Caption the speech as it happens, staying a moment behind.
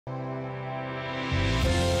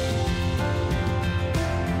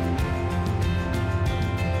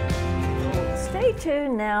Stay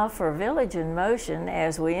tuned now for Village in Motion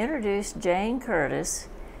as we introduce Jane Curtis,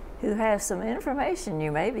 who has some information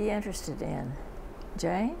you may be interested in.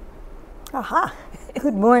 Jane? Aha!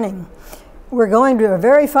 Good morning. We're going to a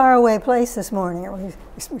very far away place this morning.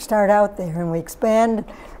 We start out there and we expand,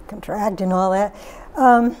 contract, and all that.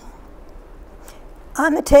 On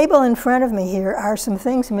the table in front of me here are some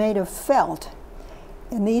things made of felt.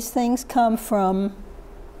 And these things come from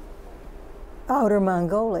Outer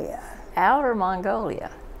Mongolia. Outer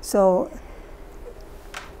Mongolia. So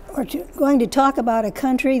we're going to talk about a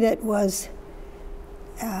country that was,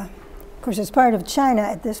 of course, it's part of China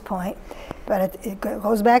at this point, but it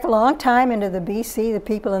goes back a long time into the BC, the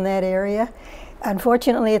people in that area.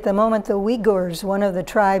 Unfortunately, at the moment, the Uyghurs, one of the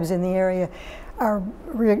tribes in the area, are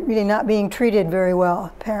really not being treated very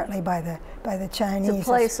well, apparently, by the Chinese. It's a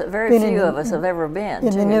place that very few of us have ever been.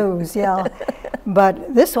 In the news, yeah.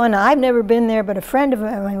 But this one, I've never been there, but a friend of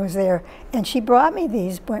mine was there, and she brought me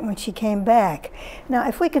these when she came back. Now,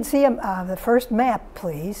 if we could see the first map,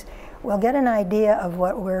 please, we'll get an idea of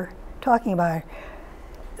what we're talking about.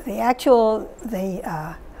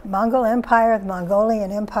 The Mongol Empire, the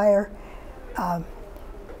Mongolian Empire,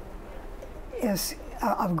 is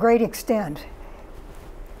of great extent.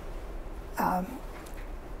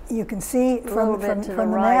 You can see from the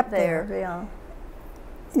map there. Yeah.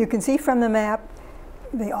 You can see from the map,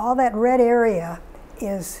 all that red area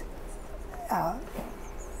is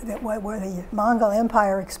where the Mongol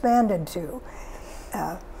Empire expanded to,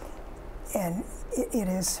 and it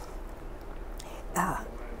is.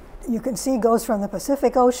 You can see goes from the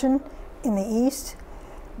Pacific Ocean in the east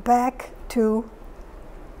back to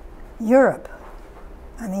Europe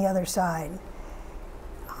on the other side.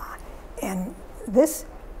 And this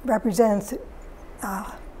represents, it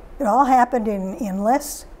all happened in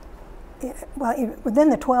less, within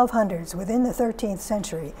the 1200s, within the 13th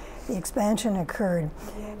century, the expansion occurred.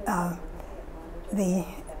 I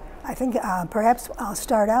think perhaps I'll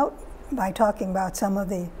start out by talking about some of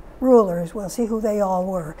the rulers. We'll see who they all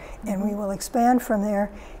were, and we will expand from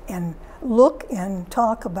there and look and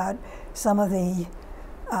talk about some of the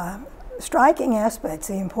striking aspects,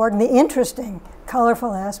 the important, the interesting,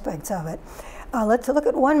 colorful aspects of it. Let's look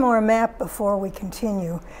at one more map before we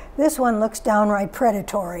continue. This one looks downright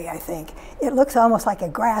predatory, I think. It looks almost like a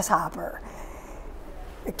grasshopper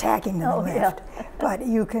attacking the left. Yeah. But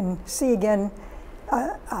you can see again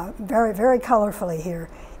very, very colorfully here.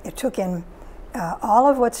 It took in all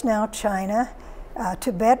of what's now China.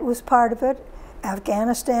 Tibet was part of it,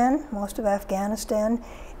 Afghanistan, most of Afghanistan,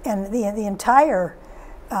 and the entire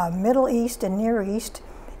Middle East and Near East.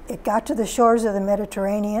 It got to the shores of the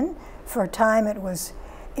Mediterranean. For a time it was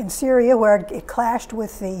in Syria, where it clashed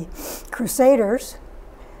with the Crusaders.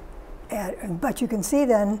 But you can see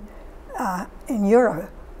then in Europe,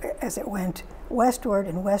 as it went westward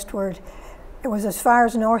and westward, it was as far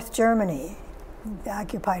as North Germany. It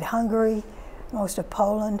occupied Hungary, most of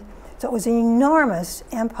Poland. So it was an enormous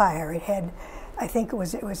empire. It had, I think it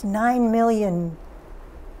was 9 million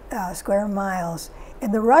square miles.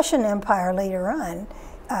 And the Russian Empire later on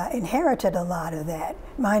inherited a lot of that,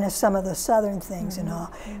 minus some of the southern things and all.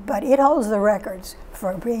 But it holds the records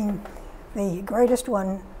for being the greatest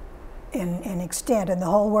one in extent in the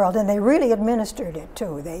whole world. And they really administered it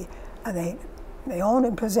too. They owned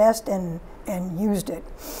and possessed and used it.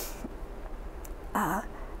 The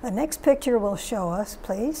next picture will show us,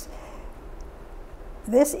 please.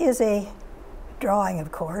 This is a drawing,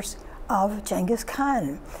 of course, of Genghis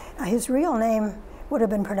Khan. Now, his real name would have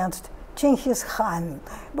been pronounced Genghis Khan,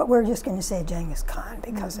 but we're just going to say Genghis Khan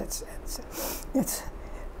because it's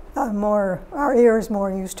more, our ear is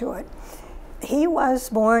more used to it. He was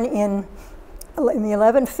born in the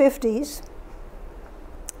 1150s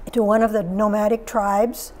to one of the nomadic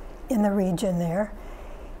tribes in the region there,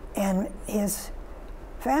 and his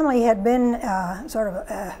family had been sort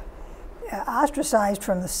of ostracized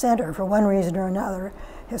from the center for one reason or another.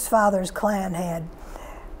 His father's clan had.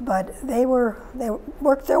 But they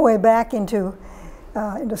worked their way back into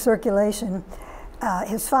circulation.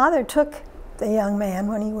 His father took the young man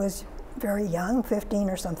when he was very young, 15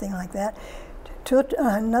 or something like that, to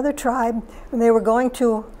another tribe when they were going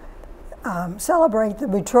to celebrate the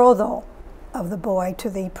betrothal of the boy to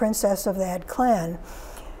the princess of that clan,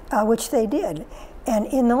 which they did. And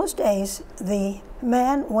in those days, the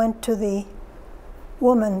man went to the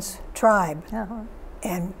woman's tribe.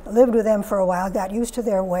 And lived with them for a while, got used to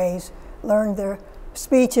their ways, learned their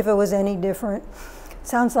speech if it was any different.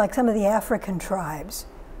 Sounds like some of the African tribes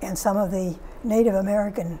and some of the Native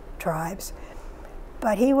American tribes.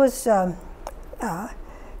 But he was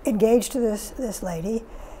engaged to this lady.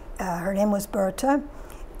 Her name was Berta.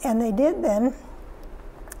 And they did then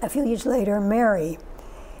a few years later, marry.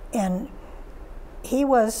 And he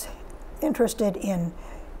was interested in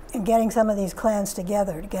getting some of these clans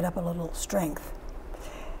together to get up a little strength.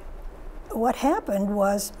 What happened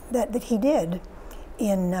was that he did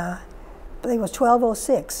in, I think it was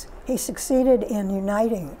 1206, he succeeded in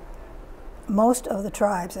uniting most of the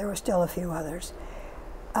tribes. There were still a few others.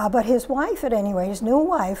 But his wife, at any rate, his new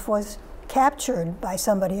wife, was captured by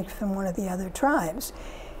somebody from one of the other tribes.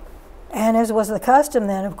 And as was the custom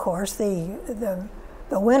then, of course, the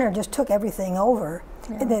winner just took everything over.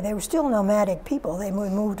 Yeah. They were still nomadic people. They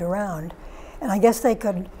moved around. And I guess they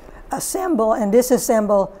could assemble and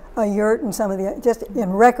disassemble a yurt and some of the, just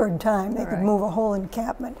in record time, they could move a whole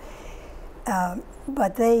encampment.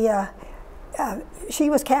 But she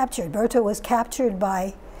was captured. Bertha was captured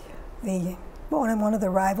by one of the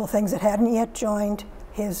rival things that hadn't yet joined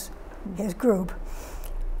his group.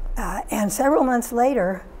 And several months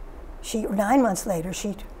later, 9 months later,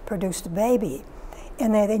 she produced a baby.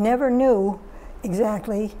 And they never knew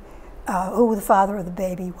exactly who the father of the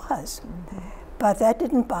baby was. Mm-hmm. But that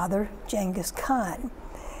didn't bother Genghis Khan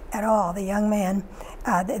at all. The young man,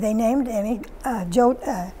 they named him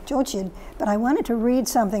Jochid, but I wanted to read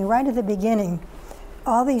something right at the beginning.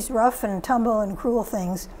 All these rough and tumble and cruel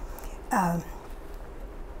things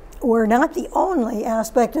were not the only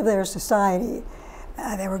aspect of their society.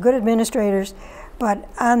 They were good administrators, but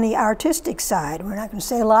on the artistic side, we're not going to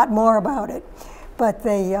say a lot more about it, but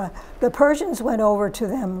the Persians went over to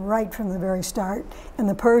them right from the very start, and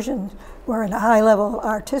the Persians were in a high-level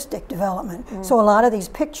artistic development. Mm. So a lot of these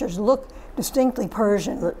pictures look distinctly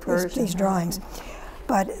Persian, these drawings.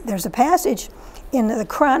 But there's a passage in the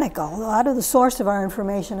Chronicle. A lot of the source of our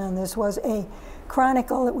information on this was a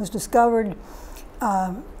chronicle that was discovered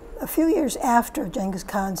a few years after Genghis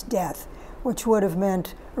Khan's death, which would have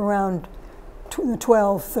meant around the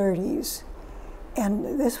 1230s.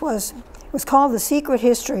 And this was called The Secret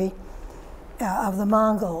History of the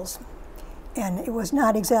Mongols. And it was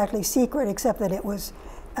not exactly secret, except that it was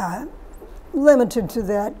limited to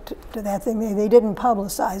that thing. They didn't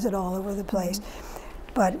publicize it all over the place. Mm-hmm.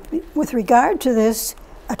 But with regard to this,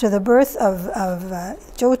 to the birth of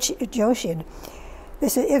Jochid,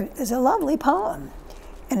 this is a lovely poem.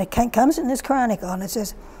 And it comes in this chronicle, and it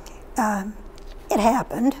says, it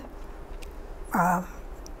happened.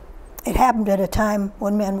 It happened at a time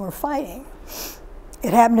when men were fighting.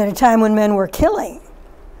 It happened at a time when men were killing.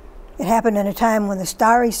 It happened at a time when the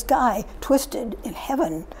starry sky twisted in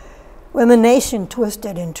heaven, when the nation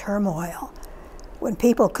twisted in turmoil, when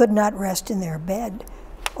people could not rest in their bed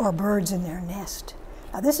or birds in their nest.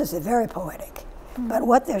 Now this is very poetic, but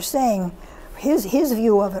what they're saying, his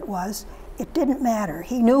view of it was, it didn't matter.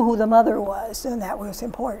 He knew who the mother was, and that was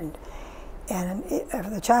important. And if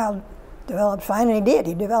the child developed fine, and he did.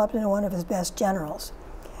 He developed into one of his best generals.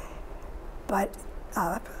 But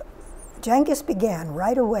Genghis began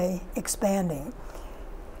right away expanding.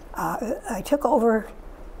 I took over,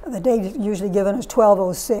 the date usually given is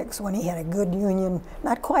 1206, when he had a good union,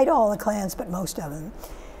 not quite all the clans, but most of them.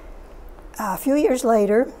 A few years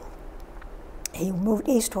later, he moved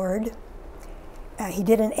eastward. He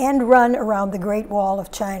did an end run around the Great Wall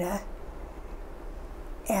of China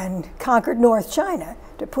and conquered North China,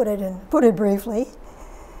 to put it briefly.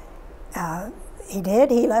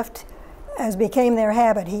 He left, as became their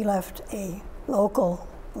habit, he left a local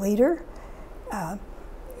leader, a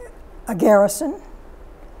garrison,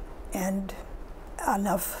 and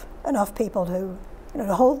enough people to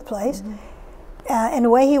hold the place. Mm-hmm. And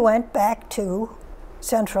away he went back to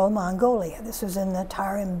central Mongolia. This was in the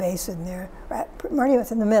Tarim Basin there, pretty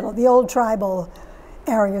much in the middle, the old tribal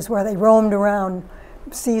areas where they roamed around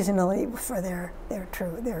seasonally for their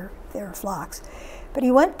flocks. But he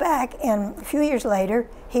went back, and a few years later,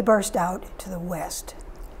 he burst out to the west.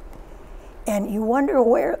 And you wonder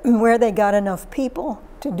where they got enough people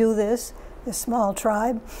to do this small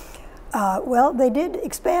tribe. Well, they did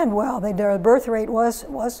expand well. Their birth rate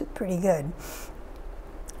was pretty good.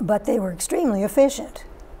 But they were extremely efficient.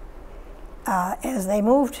 As they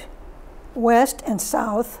moved west and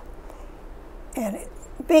south, and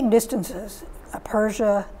big distances,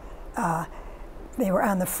 Persia, they were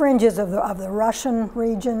on the fringes of the Russian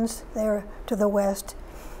regions there to the west.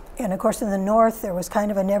 And of course in the north there was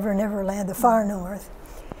kind of a never land, the far north.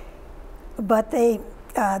 But they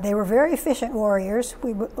were very efficient warriors.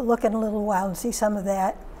 We will look in a little while and see some of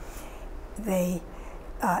that. They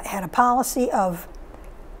had a policy of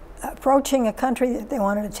approaching a country that they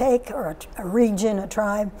wanted to take, or a region, a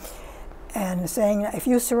tribe, and saying, if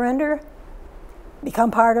you surrender,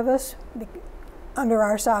 become part of us, under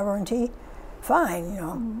our sovereignty,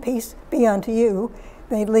 fine, peace be unto you.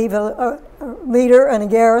 they'd leave a leader and a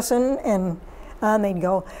garrison, and on they'd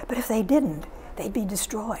go. But if they didn't, they'd be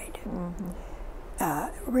destroyed.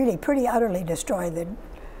 Really pretty utterly destroyed.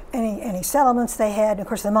 Any settlements they had. Of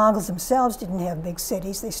course, the Mongols themselves didn't have big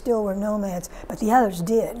cities. They still were nomads, but the others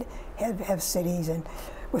did have cities, and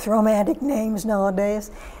with romantic names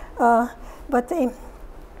nowadays. But they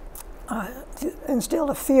instilled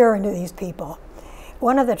a fear into these people.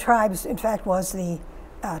 One of the tribes, in fact, was the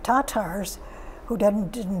Tatars, who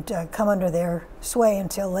didn't come under their sway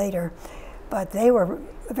until later. But they were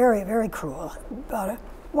very, very cruel.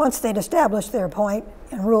 Once they'd established their point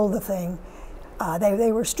and ruled the thing,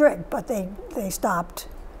 they were strict, but they stopped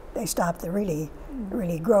the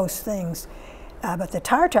really gross things. But the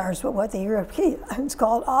Tartars were what the Europeans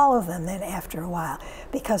called all of them then after a while,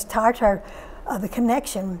 because Tartar, the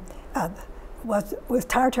connection was with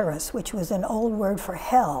Tartarus, which was an old word for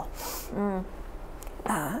hell.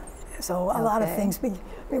 So a lot of things,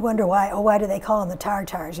 we wonder why do they call them the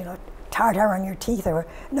Tartars, you know, tartar on your teeth, or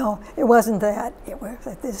no, it wasn't that. It was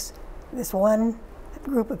that this one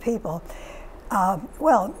group of people.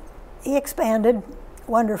 Well, he expanded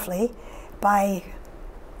wonderfully. By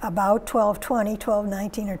about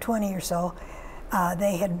 1219 or 20 or so,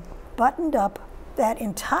 they had buttoned up that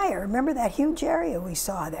entire, remember that huge area we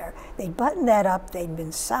saw there? They'd buttoned that up, they'd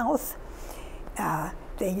been south,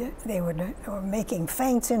 they were making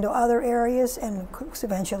feints into other areas, and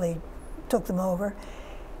eventually took them over.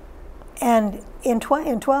 And in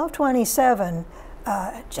 1227,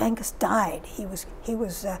 Genghis died. He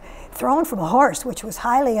was thrown from a horse, which was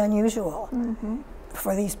highly unusual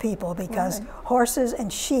for these people, because horses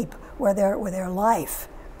and sheep were their life.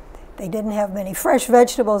 They didn't have many fresh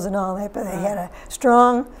vegetables and all that, but they had a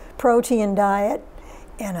strong protein diet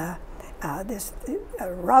and a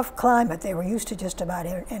rough climate. They were used to just about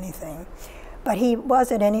anything. But he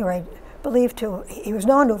was, at any rate, he was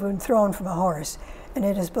known to have been thrown from a horse, and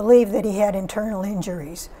it is believed that he had internal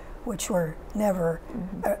injuries, which were never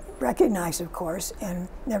recognized, of course, and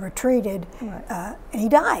never treated, and he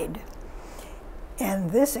died.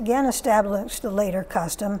 And this again established a later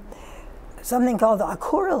custom. Something called the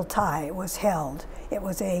Akuriltai was held. It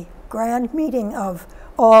was a grand meeting of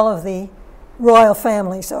all of the royal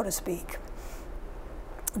family, so to speak,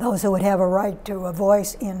 those who would have a right to a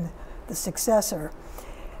voice in the successor.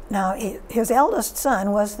 Now, his eldest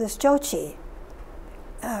son was this Jochi,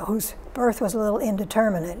 whose birth was a little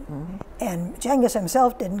indeterminate, and Genghis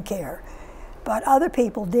himself didn't care, but other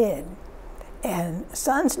people did. And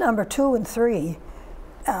sons number 2 and 3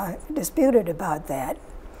 disputed about that.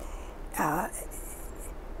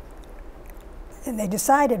 And they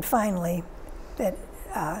decided finally that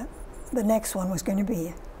the next one was going to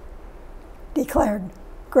be declared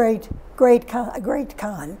great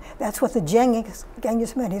Khan. That's what the Genghis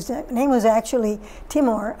meant. His name was actually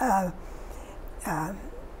Timur.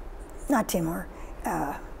 Not Timur.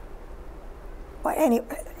 Well,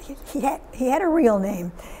 anyway, he had a real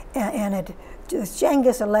name, and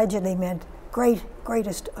Genghis allegedly meant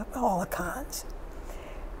greatest of all the Khans.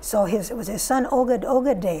 So it was his son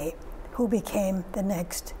Ogedei who became the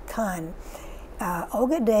next Khan.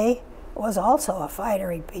 Ogedei was also a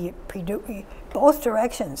fighter. He both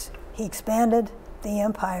directions. He expanded the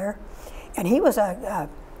empire, and he was a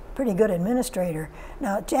pretty good administrator.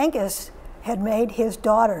 Now, Genghis had made his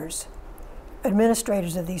daughters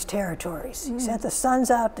administrators of these territories. He sent the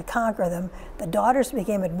sons out to conquer them. The daughters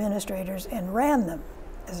became administrators and ran them,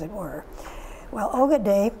 as it were. Well,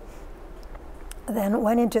 Ogedei then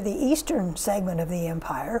went into the eastern segment of the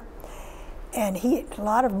empire, and he a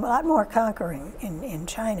lot more conquering in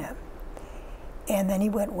China. And then he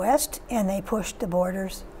went west, and they pushed the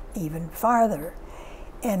borders even farther,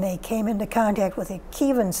 and they came into contact with the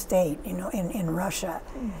Kievan state, you know, in Russia.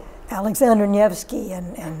 Alexander Nevsky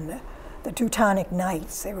and the Teutonic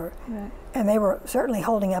Knights. They were certainly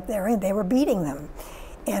holding up their end. They were beating them,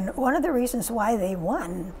 and one of the reasons why they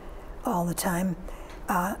won all the time,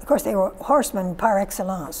 of course, they were horsemen par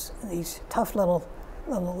excellence. These tough little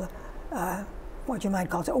what you might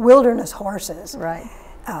call wilderness horses. Right.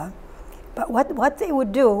 But what they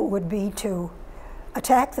would do would be to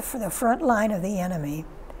attack the front line of the enemy.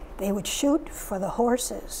 They would shoot for the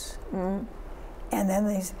horses, and then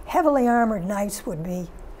these heavily armored knights would be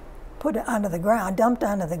put onto the ground, dumped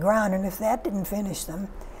onto the ground, and if that didn't finish them,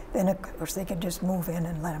 then of course they could just move in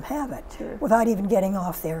and let them have it, without even getting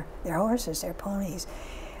off their horses, their ponies.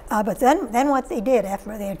 But then what they did,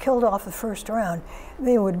 after they had killed off the first round,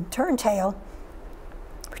 they would turn tail,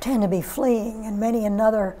 pretend to be fleeing, and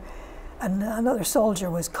another soldier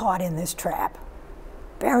was caught in this trap.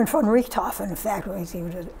 Baron von Richthofen, in fact, he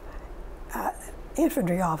was an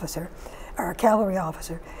infantry officer, or a cavalry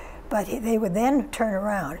officer. But they would then turn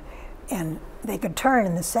around, and they could turn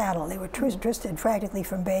in the saddle. They were twisted practically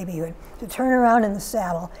from babyhood to turn around in the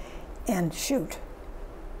saddle and shoot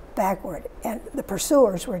backward. And the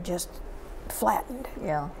pursuers were just flattened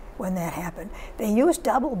when that happened. They used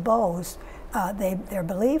double bows. They're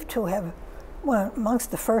believed to have, well,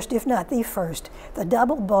 amongst the first, if not the first. The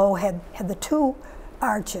double bow had the two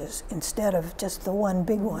arches instead of just the one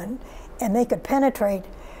big one, and they could penetrate.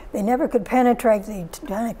 They never could penetrate the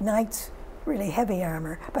Teutonic Knights' really heavy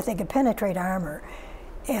armor, but they could penetrate armor.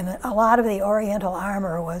 And a lot of the Oriental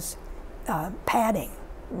armor was padding.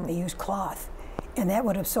 They used cloth, and that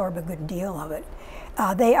would absorb a good deal of it.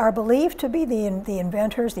 They are believed to be the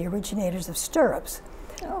inventors, the originators of stirrups.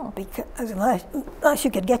 Oh. Because unless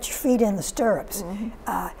you could get your feet in the stirrups,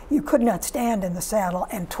 you could not stand in the saddle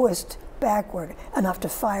and twist backward enough to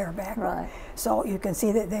fire backward. Right. So you can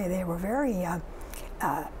see that they were very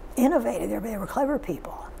innovative. They were clever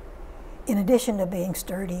people, in addition to being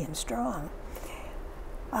sturdy and strong.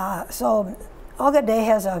 So Ogaday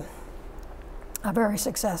has a very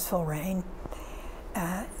successful reign.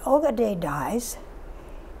 Ogaday dies,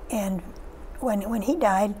 and when he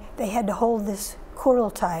died, they had to hold this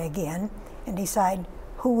Kurultai again and decide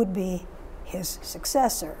who would be his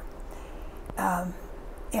successor.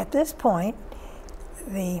 At this point,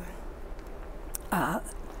 the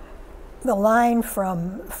line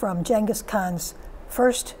from Genghis Khan's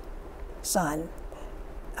first son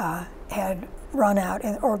had run out,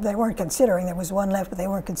 or they weren't considering. There was one left, but they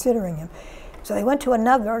weren't considering him. So they went to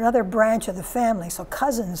another branch of the family. So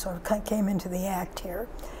cousins sort of came into the act here.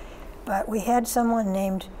 But we had someone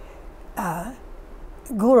named Guyuk.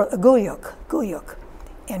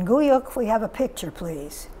 And Guyuk, we have a picture,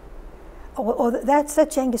 please. That's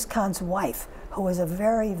Genghis Khan's wife, who was a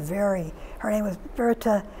very, very, her name was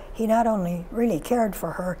Berta. He not only really cared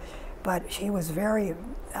for her, but she was very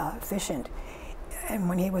efficient. And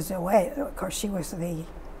when he was away, of course, she was the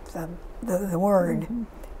word.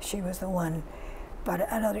 She was the one. But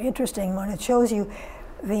another interesting one, it shows you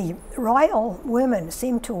the Ryall women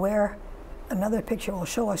seem to wear, another picture will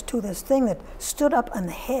show us too, this thing that stood up on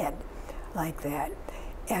the head like that.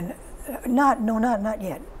 And not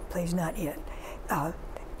yet, please, not yet.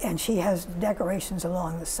 And she has decorations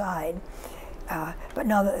along the side. But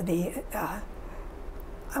now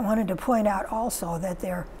I wanted to point out also that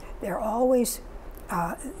they're always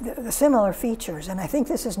the similar features, and I think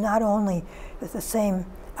this is not only that the same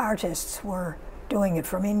artists were doing it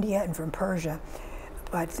from India and from Persia,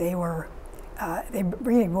 but they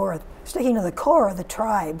really were sticking to the core of the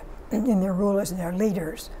tribe in their rulers and their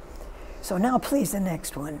leaders. So now please, the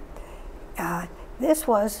next one. This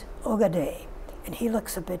was Ogaday, and he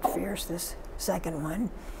looks a bit fierce, this second one.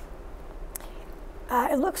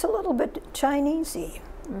 It looks a little bit Chinese-y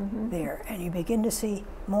there, and you begin to see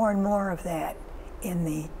more and more of that in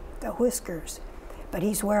the whiskers. But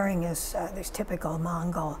he's wearing this typical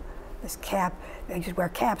Mongol, this cap. They just wear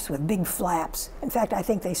caps with big flaps. In fact, I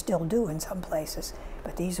think they still do in some places,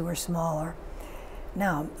 but these were smaller.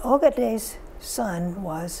 Now, Ogaday's son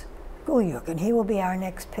was Guyuk, and he will be our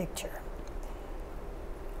next picture.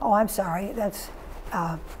 Oh, I'm sorry, that's,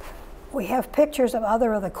 we have pictures of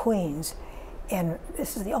other of the queens, and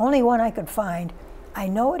this is the only one I could find. I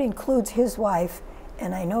know it includes his wife,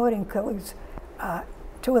 and I know it includes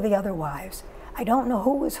two of the other wives. I don't know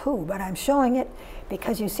who was who, but I'm showing it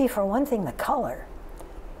because you see, for one thing, the color.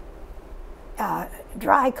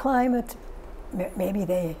 Dry climate,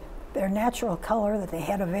 maybe their natural color that they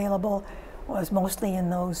had available was mostly in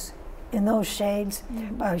those shades.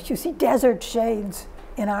 But you see desert shades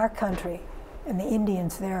in our country, and the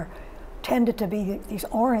Indians there tended to be these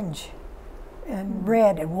orange and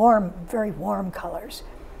red and warm, very warm colors.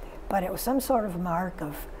 But it was some sort of mark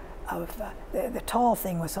of the tall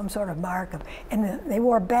thing was some sort of mark of, and they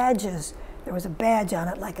wore badges. There was a badge on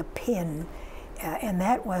it like a pin, and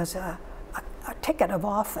that was a ticket of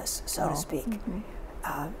office, so to speak,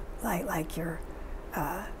 like your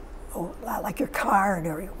card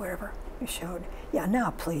or whatever you showed. Yeah,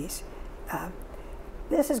 now please.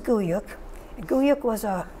 This is Guyuk. Guyuk was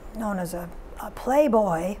known as a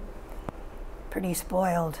playboy, pretty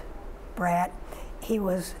spoiled brat. He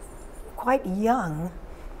was quite young.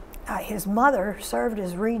 His mother served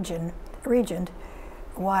as regent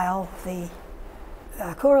while the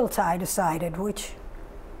Kurultai decided which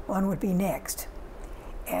one would be next.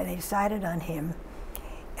 And they decided on him.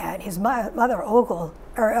 And his mother,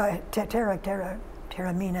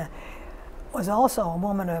 Taramina, was also a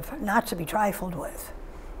woman of not to be trifled with.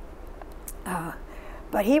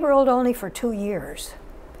 But he ruled only for 2 years.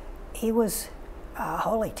 He was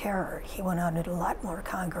holy terror. He went on to do a lot more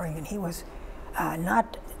conquering, and he was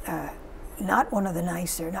not one of the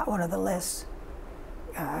nicer, not one of the less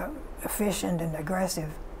efficient and aggressive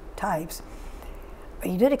types. But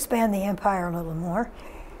he did expand the empire a little more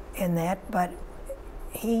in that, but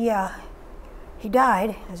he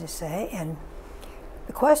died, as I say, and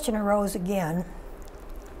the question arose again,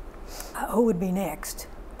 who would be next?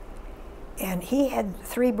 And he had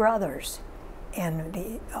 3 brothers, and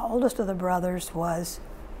the oldest of the brothers was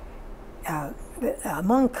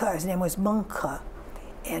Mengke. His name was Mengke,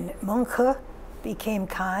 and Mengke became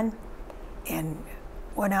Khan and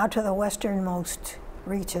went out to the westernmost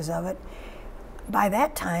reaches of it. By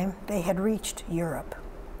that time, they had reached Europe,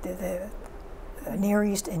 the Near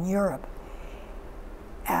East and Europe.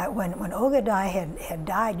 When Ogadai had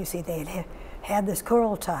died, you see, they had this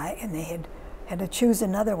Kurultai, and they had to choose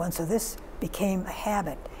another one, so this became a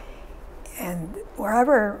habit. And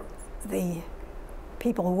wherever the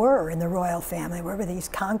people were in the royal family, wherever these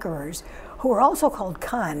conquerors, who were also called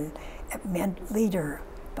Khan, it meant leader,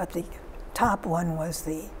 but the top one was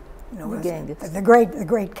the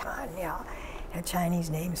great Khan, yeah, had Chinese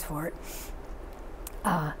names for it.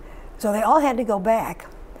 So they all had to go back,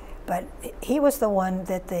 but he was the one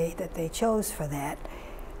that they chose for that.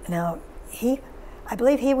 Now I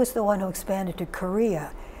believe he was the one who expanded to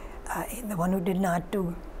Korea, the one who did not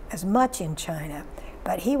do as much in China,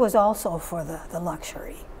 but he was also for the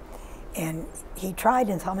luxury, and he tried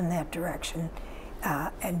some in that direction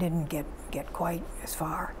and didn't get quite as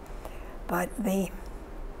far. But the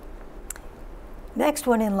next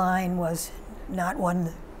one in line was not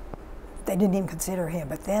one, they didn't even consider him,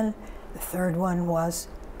 but then the third one was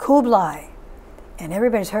Kublai, and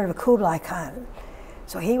everybody's heard of a Kublai Khan.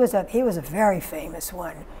 So he was a very famous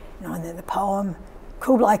one. You know, in the poem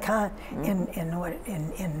Kublai Khan,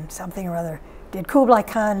 in something or other, did Kublai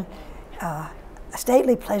Khan a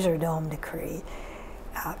stately pleasure dome decree.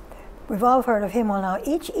 We've all heard of him. Well, now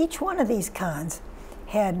each one of these Khans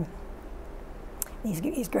had,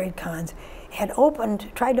 these great Khans, had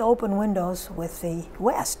tried to open windows with the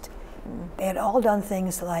West. They had all done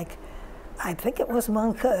things like, I think it was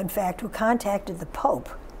Mengke, in fact, who contacted the Pope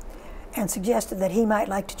and suggested that he might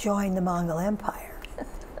like to join the Mongol Empire.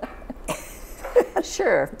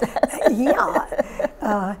 Sure.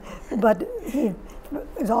 Yeah, but it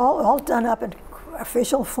was all done up in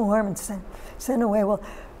official form and sent away. Well,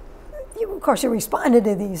 of course, he responded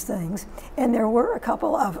to these things, and there were a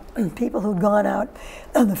couple of people who'd gone out.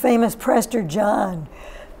 The famous Prester John,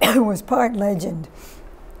 who was part legend,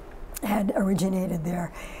 had originated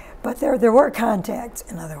there. But there were contacts,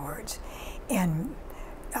 in other words, and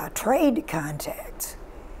trade contacts.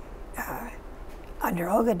 Under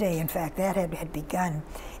Ogadai, in fact, that had begun.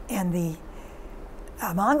 And the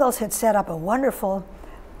Mongols had set up a wonderful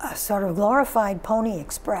sort of glorified pony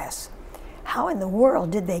express. How in the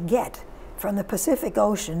world did they get from the Pacific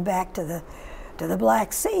Ocean back to the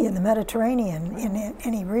Black Sea and the Mediterranean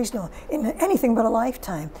in anything but a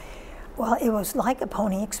lifetime? Well, it was like a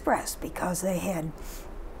pony express, because they had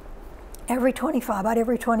about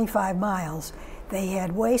every 25 miles, they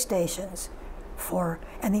had way stations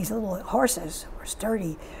and these little horses were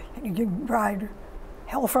sturdy. You could ride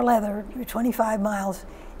hell for leather, 25 miles,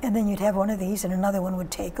 and then you'd have one of these and another one would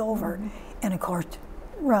take over, and of course,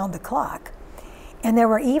 round the clock. And there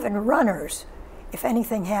were even runners. If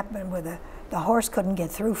anything happened where the horse couldn't get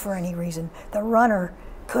through for any reason, the runner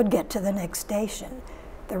could get to the next station.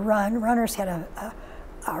 The runners had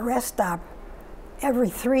a rest stop every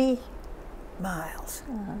 3 miles.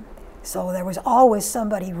 So there was always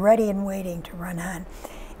somebody ready and waiting to run on.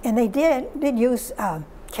 And they did use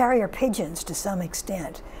carrier pigeons to some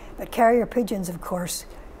extent, but carrier pigeons, of course,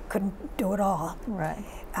 couldn't do it all. Right.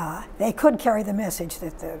 They could carry the message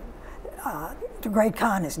that the great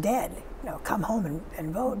Khan is dead, come home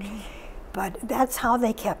and vote. But that's how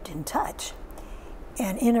they kept in touch.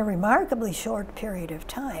 And in a remarkably short period of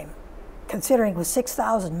time, considering it was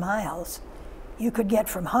 6,000 miles, you could get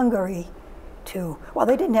from Hungary to, well,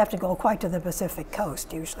 they didn't have to go quite to the Pacific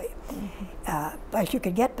coast usually, but you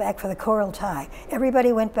could get back for the Kurultai.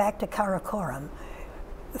 Everybody went back to Karakoram,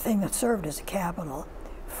 the thing that served as a capital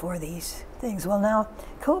for these things. Well, now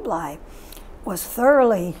Kublai was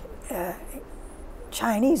thoroughly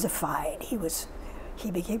Chineseified. He was a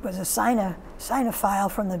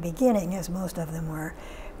Sinophile from the beginning, as most of them were.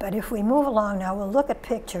 But if we move along now, we'll look at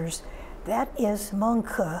pictures. That is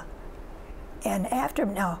Mengke. And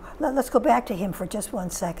now, let's go back to him for just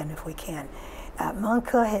 1 second, if we can.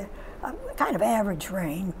 Mengke had a kind of average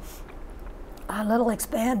reign, a little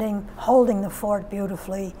expanding, holding the fort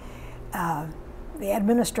beautifully. the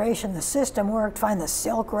administration, the system worked fine. The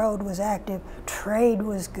Silk Road was active. Trade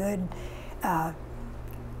was good.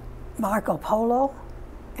 Marco Polo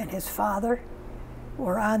and his father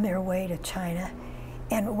were on their way to China.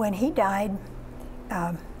 And when he died,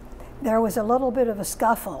 there was a little bit of a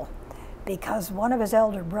scuffle because one of his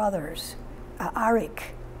elder brothers,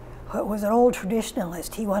 Arik, who was an old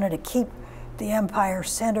traditionalist, he wanted to keep the empire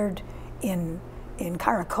centered in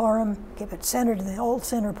Karakoram, keep it centered in the old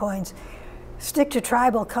center points, stick to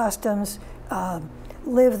tribal customs,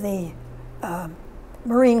 live the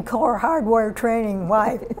Marine Corps hard warrior training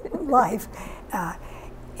life.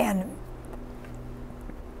 And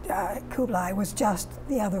Kublai was just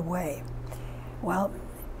the other way. Well,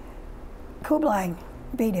 Kublai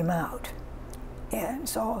beat him out. And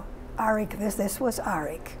so Arik, this was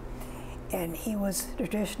Arik, and he was a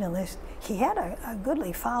traditionalist. He had a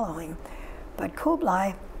goodly following, but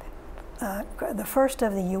Kublai, the first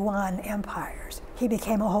of the Yuan empires, he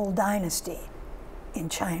became a whole dynasty in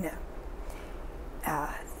China.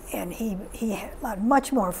 And he had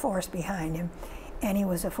much more force behind him, and he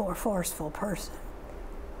was a more forceful person.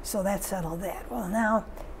 So that settled that. Well, now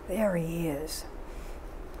there he is.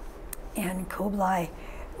 And Kublai,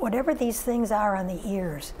 whatever these things are on the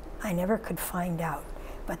ears, I never could find out.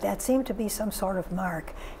 But that seemed to be some sort of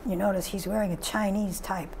mark. You notice he's wearing a Chinese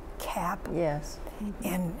type cap. Yes.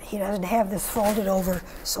 And he doesn't have this folded over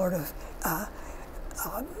sort of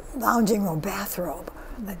lounging room bathrobe,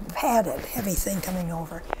 padded, heavy thing coming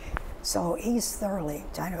over. So he's thoroughly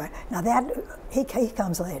China. Now that, he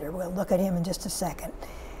comes later. We'll look at him in just a second.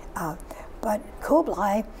 But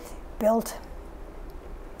Kublai built,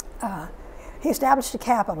 he established a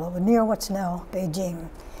capital near what's now Beijing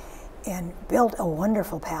and built a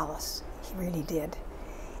wonderful palace. He really did.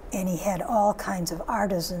 And he had all kinds of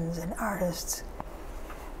artisans and artists.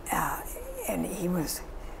 And he was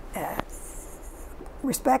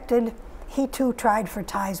respected. He too tried for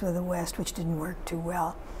ties with the West, which didn't work too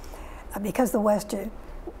well because the West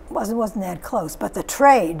wasn't that close. But the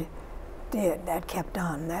trade did. That kept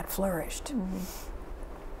on. That flourished. Mm-hmm.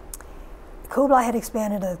 Kublai had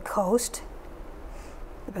expanded the coast,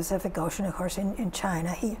 the Pacific Ocean, of course, in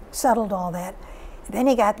China. He settled all that. Then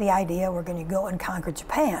he got the idea we're going to go and conquer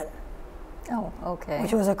Japan. Oh, okay.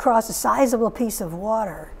 Which was across a sizable piece of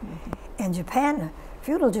water. Mm-hmm. And Japan,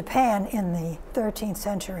 feudal Japan in the 13th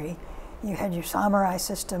century, you had your samurai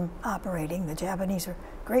system operating. The Japanese were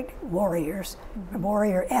great warriors, mm-hmm.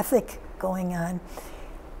 warrior ethic going on.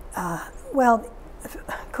 Well,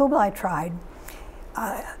 Kublai tried.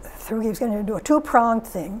 He was going to do a two-pronged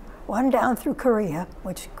thing, one down through Korea,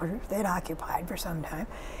 which they'd occupied for some time,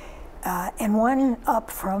 and one up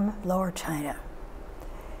from Lower China.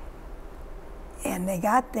 And they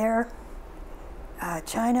got there.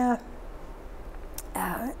 China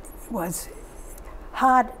was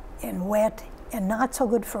hot and wet and not so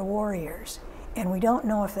good for warriors. And we don't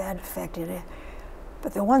know if that affected it.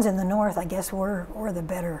 But the ones in the north, I guess, were the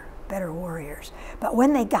better warriors. But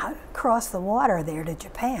when they got across the water there to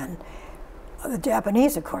Japan, the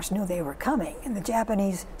Japanese, of course, knew they were coming. And the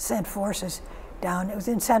Japanese sent forces down. It was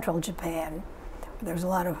in central Japan. There was a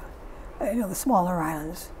lot of, the smaller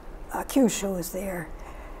islands. Kyushu was there.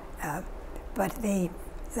 But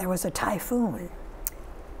there was a typhoon.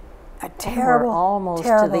 A terrible, we're almost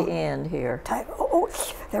terrible, to the end here.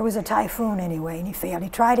 There was a typhoon anyway, and he failed. He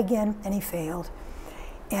tried again, and he failed.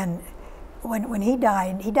 And when he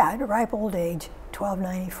died at ripe old age,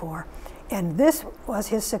 1294. And this was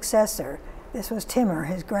his successor. This was Timur,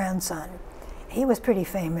 his grandson. He was pretty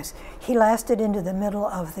famous. He lasted into the middle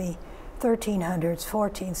of the 1300s,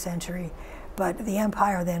 14th century, but the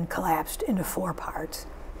empire then collapsed into 4 parts.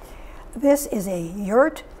 This is a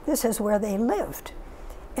yurt. This is where they lived.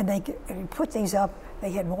 And they put these up.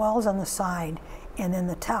 They had walls on the side, and then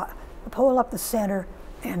the top, the pole up the center,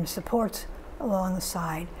 and supports along the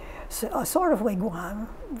side. So a sort of wigwam,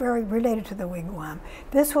 very related to the wigwam.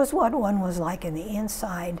 This was what one was like in the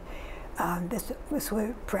inside. This was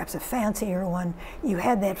perhaps a fancier one. You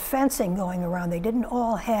had that fencing going around. They didn't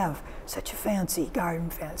all have such a fancy garden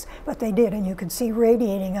fence, but they did, and you could see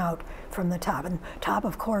radiating out from the top. And top,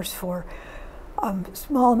 of course, for a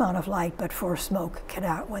small amount of light, but for smoke cut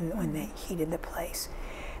out when they heated the place.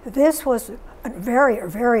 This was a very,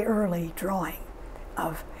 very early drawing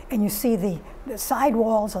of, and you see the side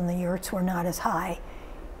walls on the yurts were not as high,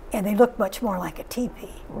 and they looked much more like a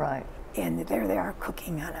teepee. Right. And there they are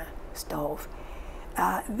cooking on a stove.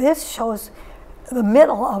 This shows the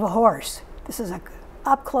middle of a horse. This is a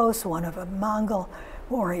up-close one of a Mongol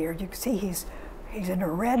warrior. You can see he's in a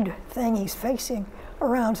red thing. He's facing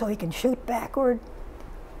around so he can shoot backward.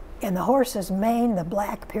 And the horse's mane, the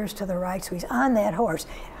black, appears to the right, so he's on that horse.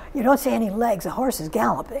 You don't see any legs, the horse is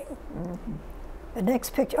galloping. Mm-hmm. The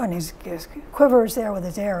next picture, and his quiver is there with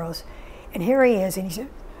his arrows. And here he is, and he's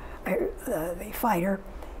the fighter.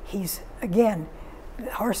 He's, again,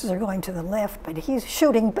 the horses are going to the left, but he's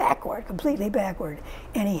shooting backward, completely backward.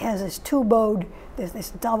 And he has this two-bowed,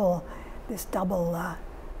 this double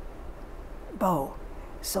bow.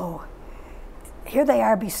 So here they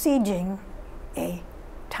are besieging a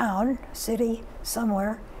town, city,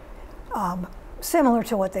 somewhere, similar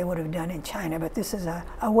to what they would have done in China, but this is a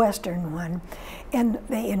Western one. And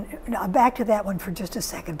now back to that one for just a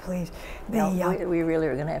second, please. We really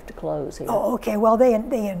are going to have to close here. Oh, okay. Well, they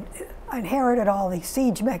inherited all the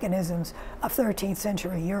siege mechanisms of 13th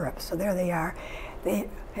century Europe. So there they are. They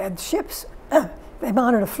had ships. They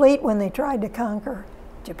mounted a fleet when they tried to conquer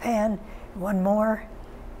Japan. One more.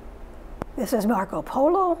 This is Marco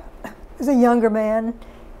Polo. He's a younger man.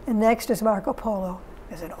 And next is Marco Polo.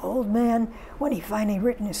 As an old man, when he finally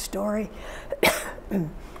written his story.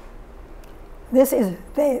 This is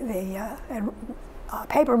the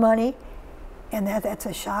paper money, and that's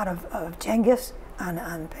a shot of Genghis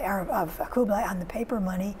of Kublai on the paper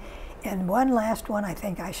money. And one last one, I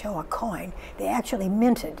think I show a coin. They actually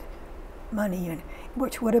minted money,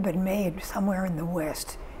 which would have been made somewhere in the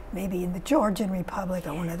West, maybe in the Georgian Republic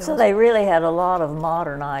or one of those. So they really had a lot of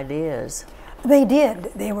modern ideas. They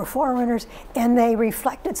did. They were forerunners, and they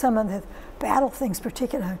reflected some of the battle things,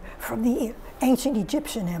 particularly from the ancient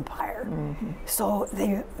Egyptian Empire. Mm-hmm. So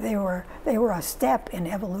they were a step in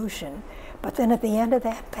evolution. But then at the end of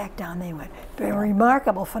that, back down they went. A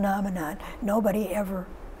remarkable phenomenon. Nobody ever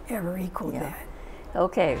equaled that.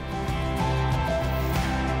 Okay.